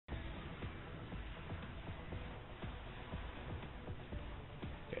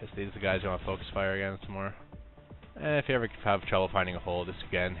these are the guys who want to focus fire again some more. And if you ever have trouble finding a hole, just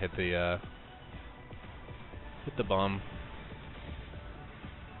again hit the bomb.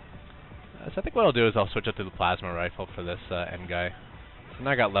 So I think what I'll do is I'll switch up to the plasma rifle for this end guy. So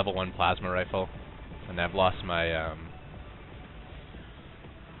now I got level 1 plasma rifle, and I've lost my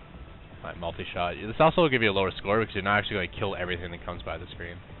my multi-shot. This also will give you a lower score because you're not actually going to kill everything that comes by the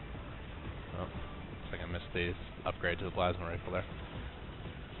screen. Oh, looks like I missed the upgrade to the plasma rifle there.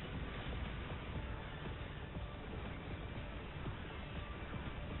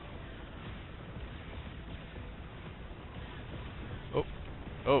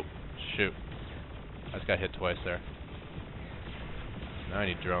 Oh, shoot. I just got hit twice there. Now I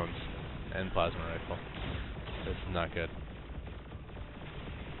need drones and plasma rifle. This is not good.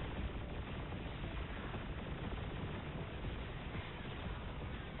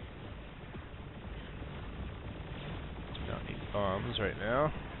 Do not need bombs right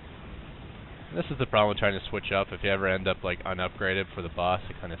now. And this is the problem with trying to switch up. If you ever end up like unupgraded for the boss,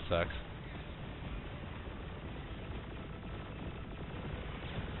 it kind of sucks.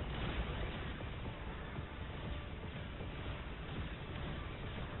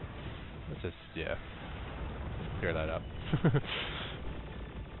 Just, yeah, clear that up.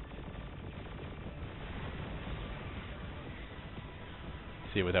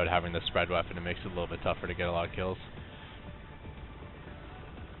 See, without having the spread weapon, it makes it a little bit tougher to get a lot of kills.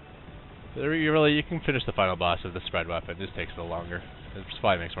 But you can finish the final boss with the spread weapon. It just takes a little longer. It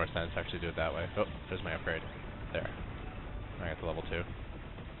probably makes more sense to actually do it that way. Oh, there's my upgrade. There. I got to level 2.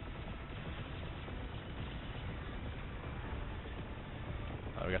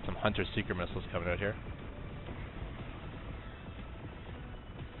 We got some Hunter Seeker missiles coming out here.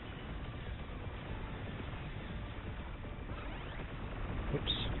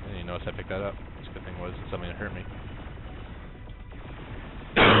 Whoops, I didn't even notice I picked that up. It's a good thing it wasn't something that hurt me.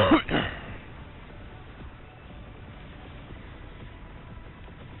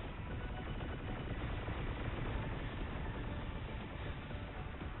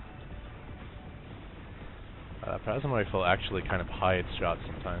 Plasma rifle actually kind of hides shots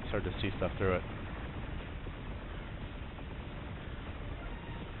sometimes. It's hard to see stuff through it.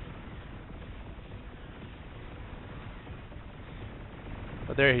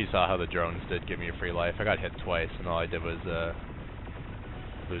 But there you saw how the drones did give me a free life. I got hit twice and all I did was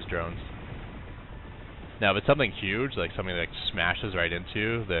lose drones. Now if it's something huge, like something that smashes right into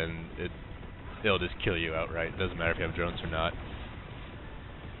you, then it'll just kill you outright. It doesn't matter if you have drones or not.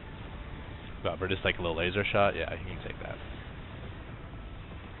 But for just like a little laser shot, yeah, you can take that.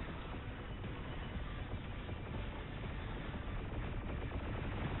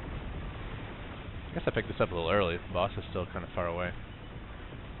 I guess I picked this up a little early. The boss is still kind of far away.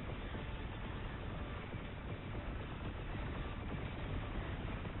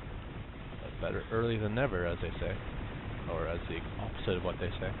 But better early than never, as they say. Or as the opposite of what they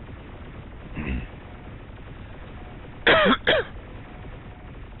say.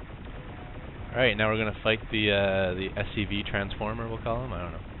 Alright, now we're gonna fight the SCV transformer, we'll call him. I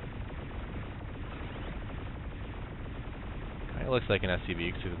don't know. Kinda looks like an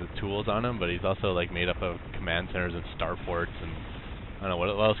SCV because of the tools on him, but he's also like made up of command centers and starports and I don't know, what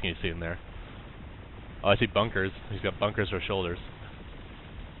else can you see in there? Oh, I see bunkers. He's got bunkers for shoulders.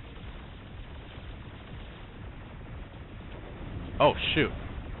 Oh shoot!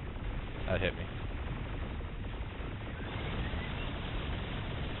 That hit me.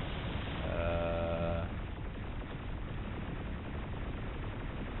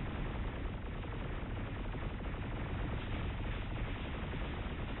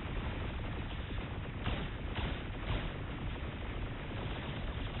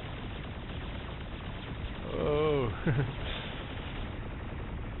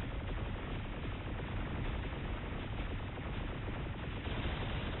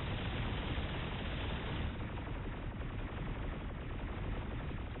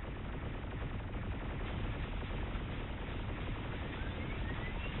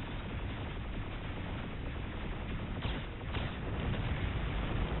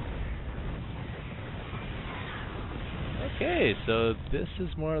 Okay, so this is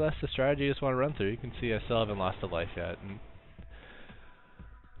more or less the strategy you just want to run through. You can see I still haven't lost a life yet. And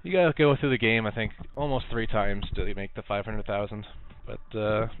you gotta go through the game, I think, almost 3 times to make the 500,000. But,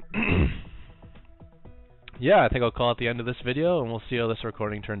 yeah, I think I'll call it the end of this video, and we'll see how this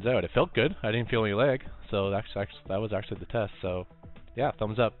recording turns out. It felt good. I didn't feel any lag, so that was actually the test. So, yeah,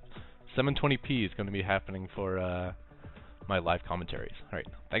 thumbs up. 720p is going to be happening for my live commentaries. Alright,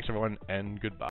 thanks everyone, and goodbye.